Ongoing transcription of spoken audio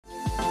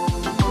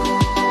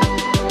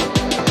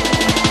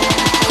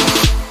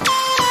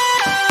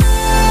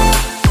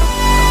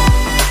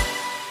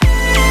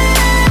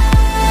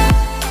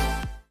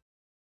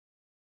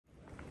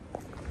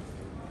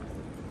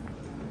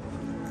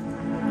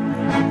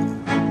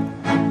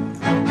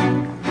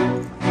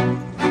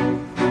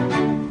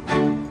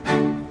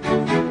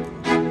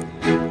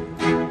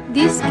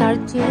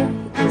here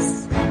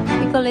is,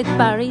 we call it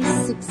Paris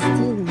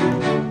 16.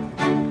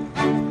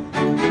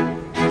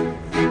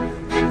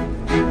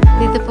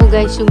 Dito po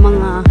guys yung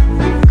mga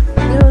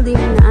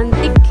building na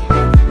antique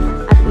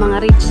at mga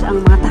rich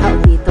ang mga tao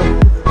dito.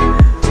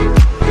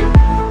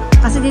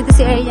 Kasi dito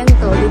si area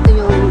to, dito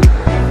yung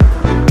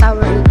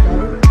Tower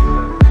Eiffel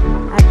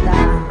at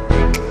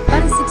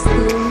Paris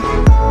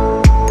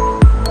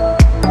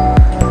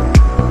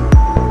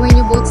 16. When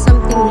you bought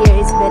something here,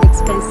 it's very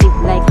expensive,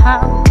 like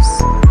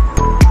house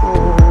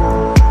or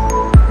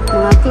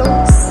mga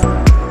clothes.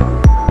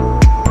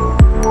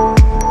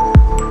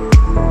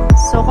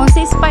 So kung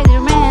si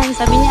Spider-Man,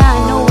 sabi niya,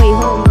 no way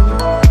home.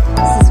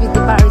 Si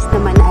Sweetie Paris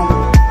naman ay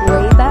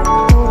way back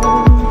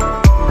home.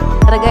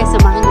 Tara guys,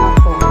 samahan niyo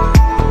ako.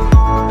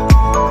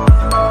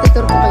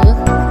 Tutur ko kayo.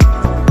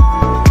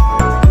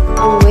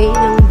 Ang way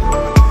ng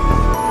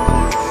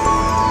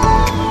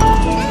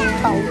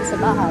pauwi sa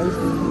bahay.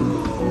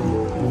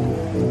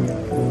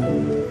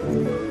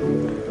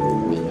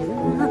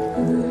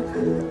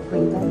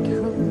 Way back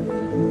home.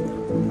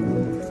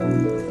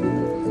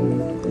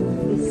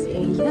 This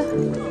area.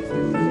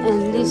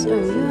 And this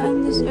area,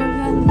 and this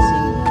area, and this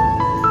area.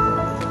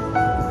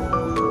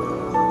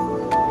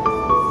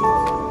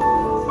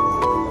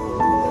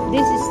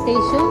 This is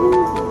station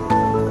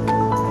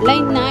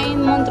Line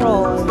 9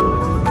 Montreal.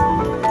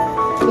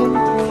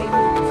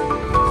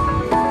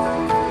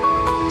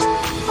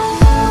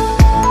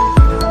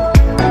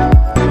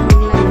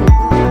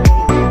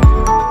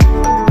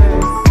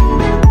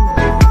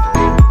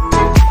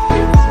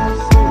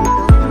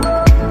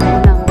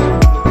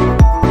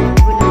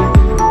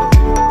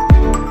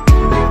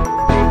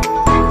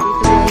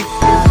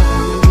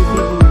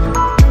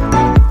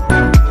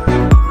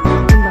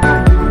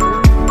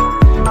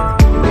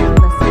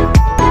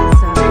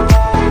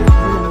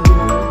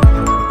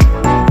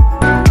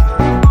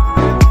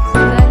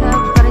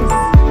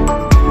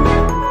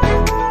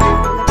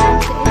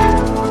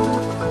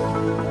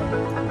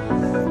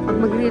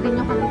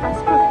 Magre-renew ka ng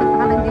passport, punta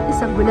ka lang dito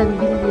sa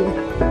Bougainville.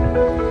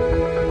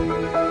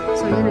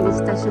 So yan ang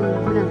istasyon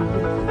ng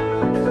Bougainville.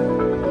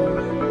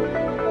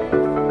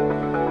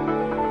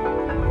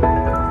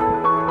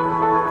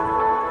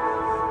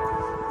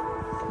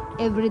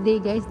 Everyday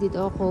guys,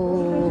 dito ako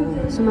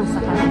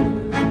sumasakay.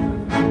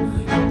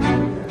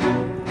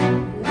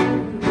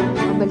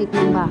 Pabalik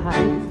ng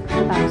bahay,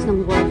 matapos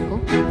ng work ko.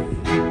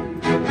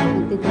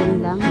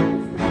 Nagtitrain lang.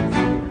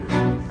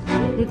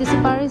 Dito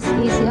sa Paris,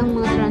 easy ang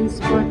mga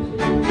transport.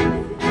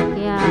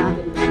 Kaya,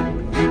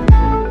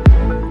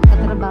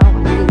 katrabaho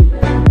ka din.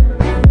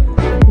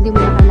 Hindi mo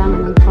na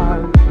kailangan ng car.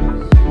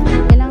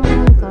 Kailangan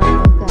mo ng car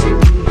pagka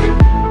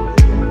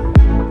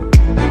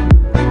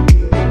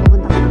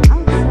pupunta ka ng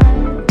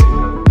outside.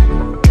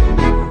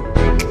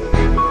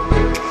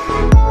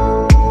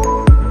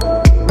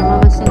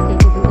 Mamasyal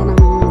kayo pupunta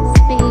ng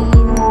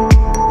Spain,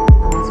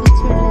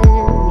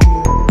 Switzerland,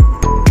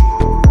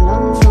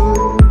 London.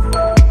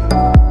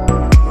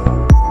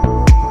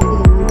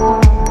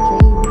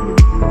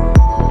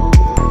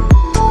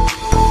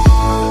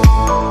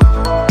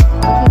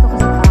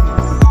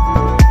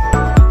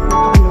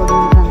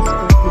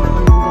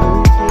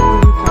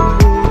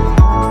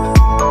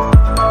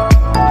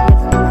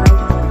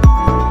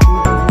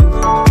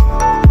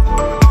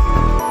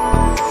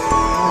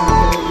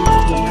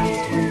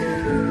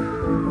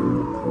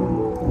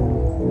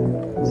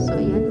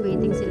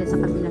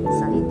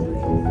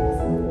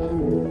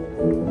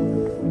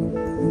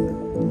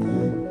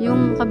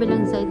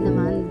 Kabilang side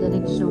naman,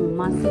 direksyong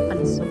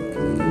Massy-Palaiseau.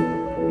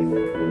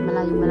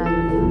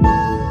 Malayo-malayo na yun.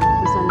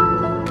 Isa na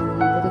yung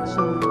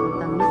direksyong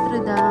puntang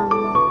Notre Dame.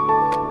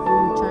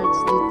 Yung church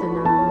dito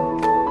na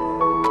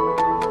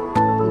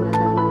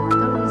dinadayo ng mga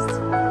tourist.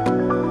 Yung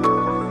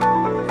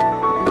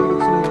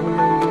direksyong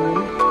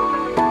Bougainville.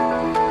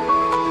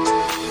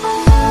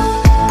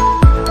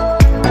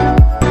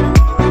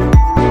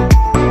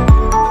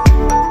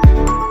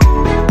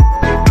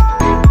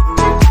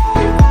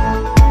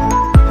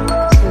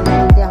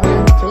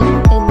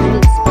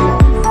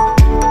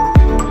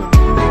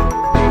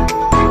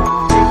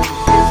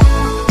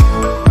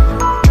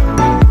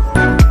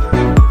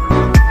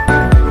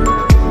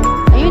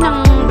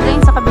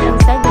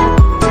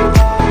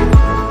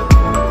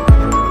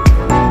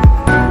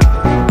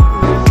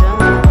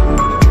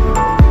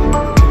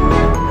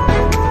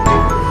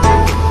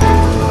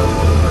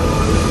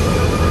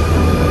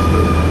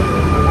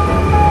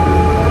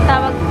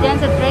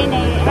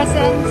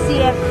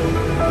 SNCF.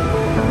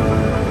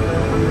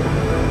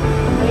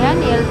 Ayan,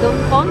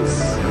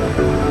 Ile-de-France.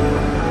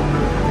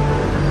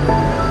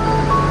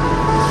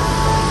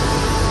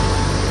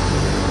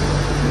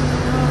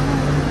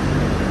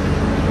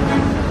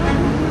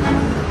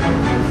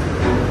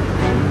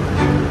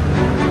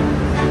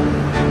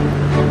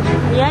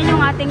 Ayan yung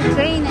ating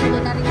train.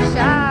 Nandiyan na rin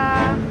siya.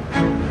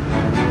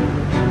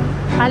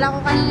 Kala ko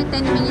kanina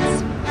 10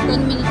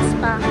 minutes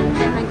pa.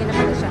 Nandiyan na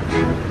pala siya.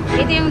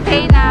 Ito yung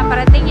train na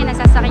parating yung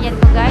nasasakyan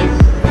ko guys.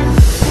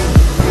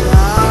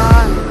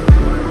 Ayan.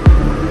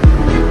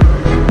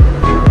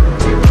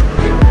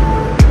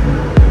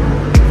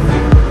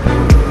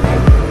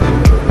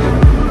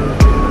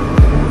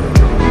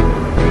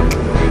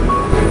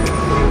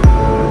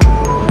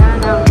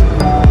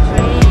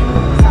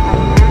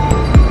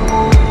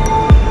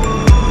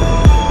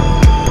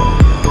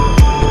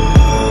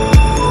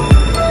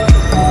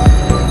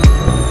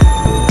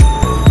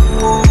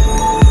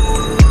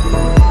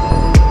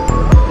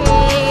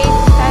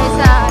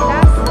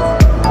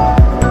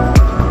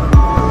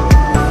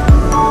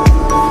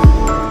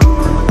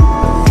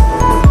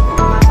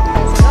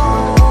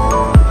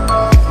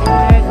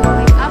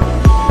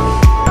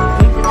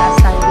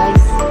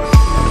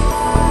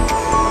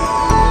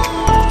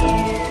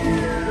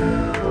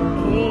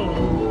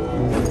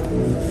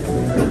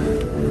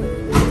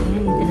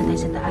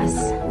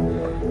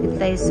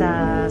 tayo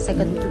sa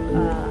second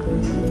floor.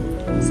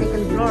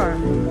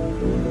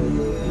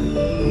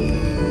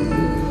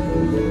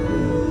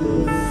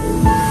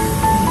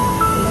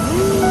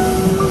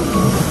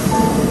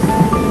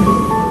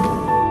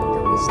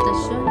 Itong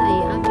istasyon ay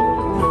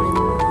Avenue Orange.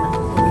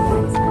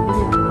 Sabi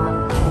niya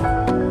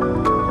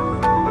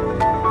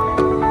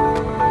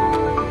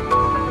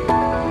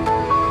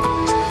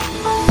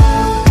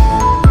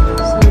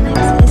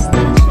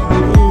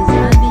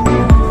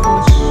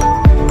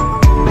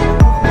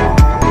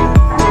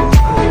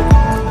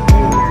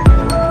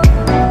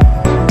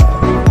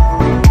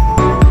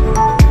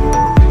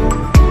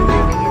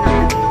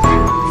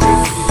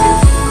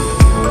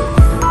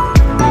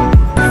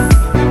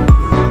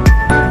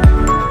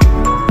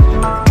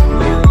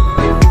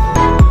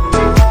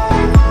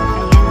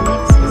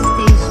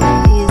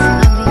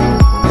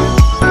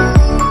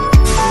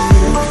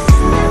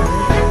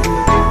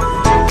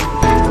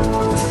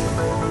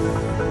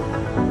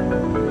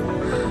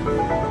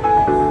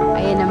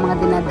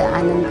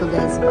dinadaanan ko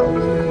guys pauwi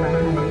ng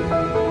bahay.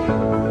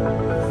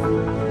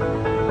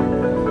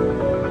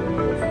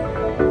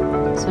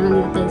 So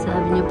nandito tayo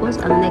sa Avenue Post.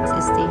 Ang next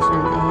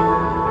station ay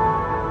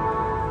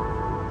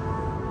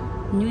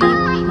New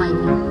York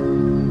Mine.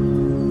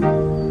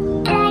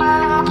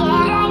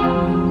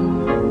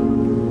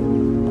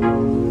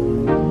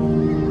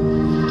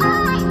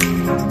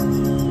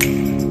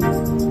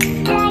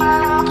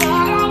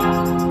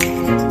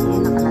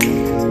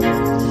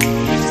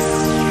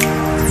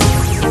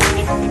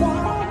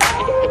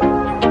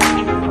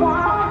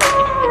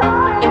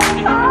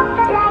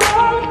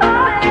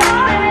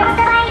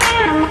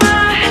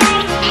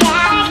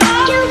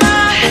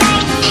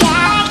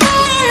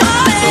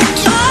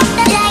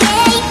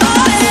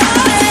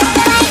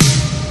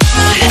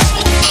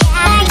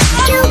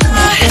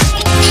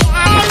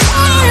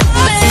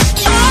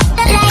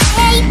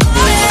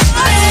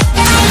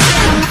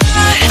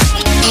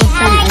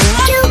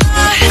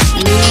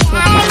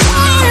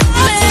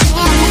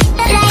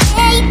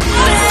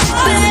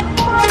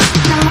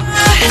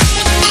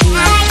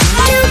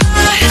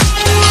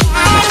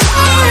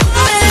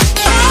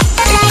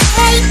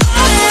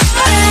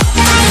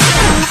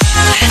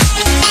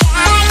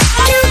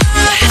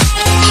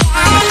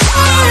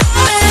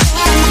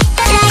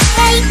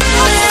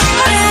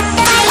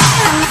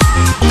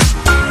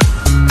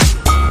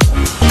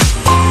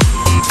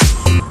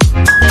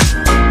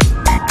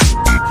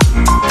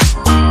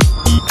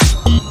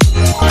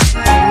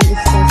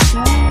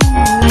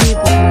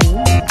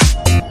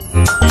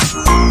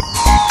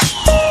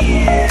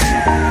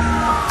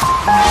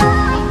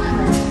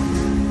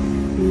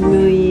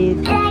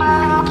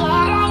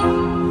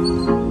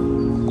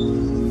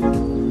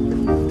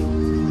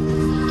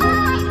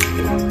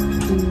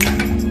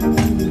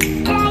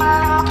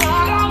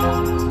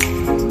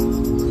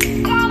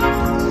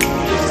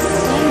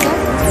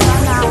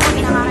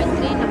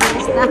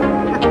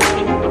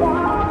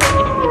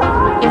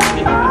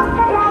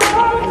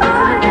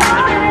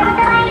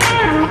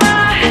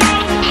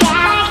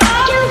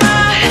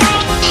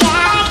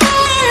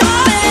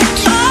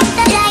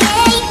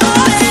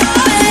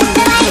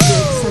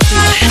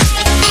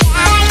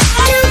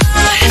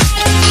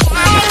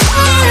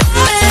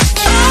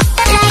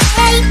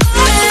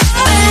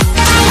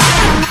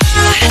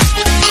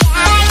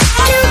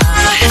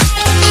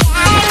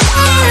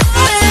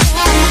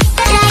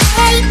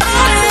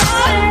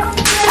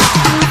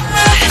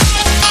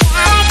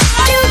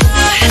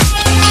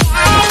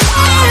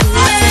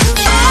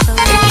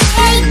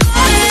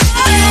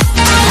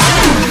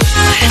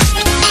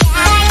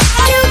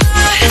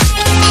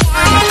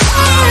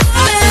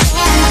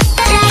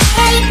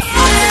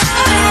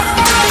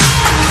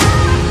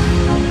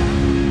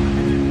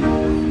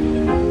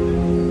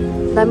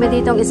 Dami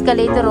ditong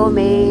escalator, oh.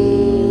 May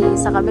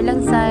sa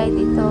kabilang side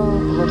dito,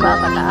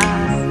 baba,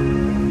 pataas.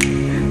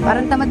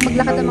 Parang tamad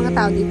maglakad ang mga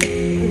tao dito.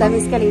 Ang dami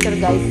escalator,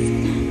 guys.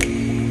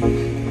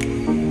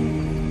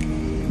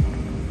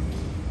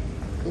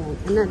 Yan,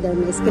 another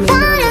may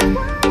escalator.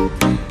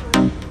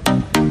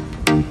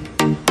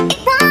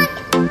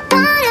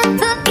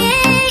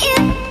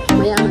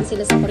 Mayaman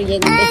sila sa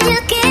kuryente.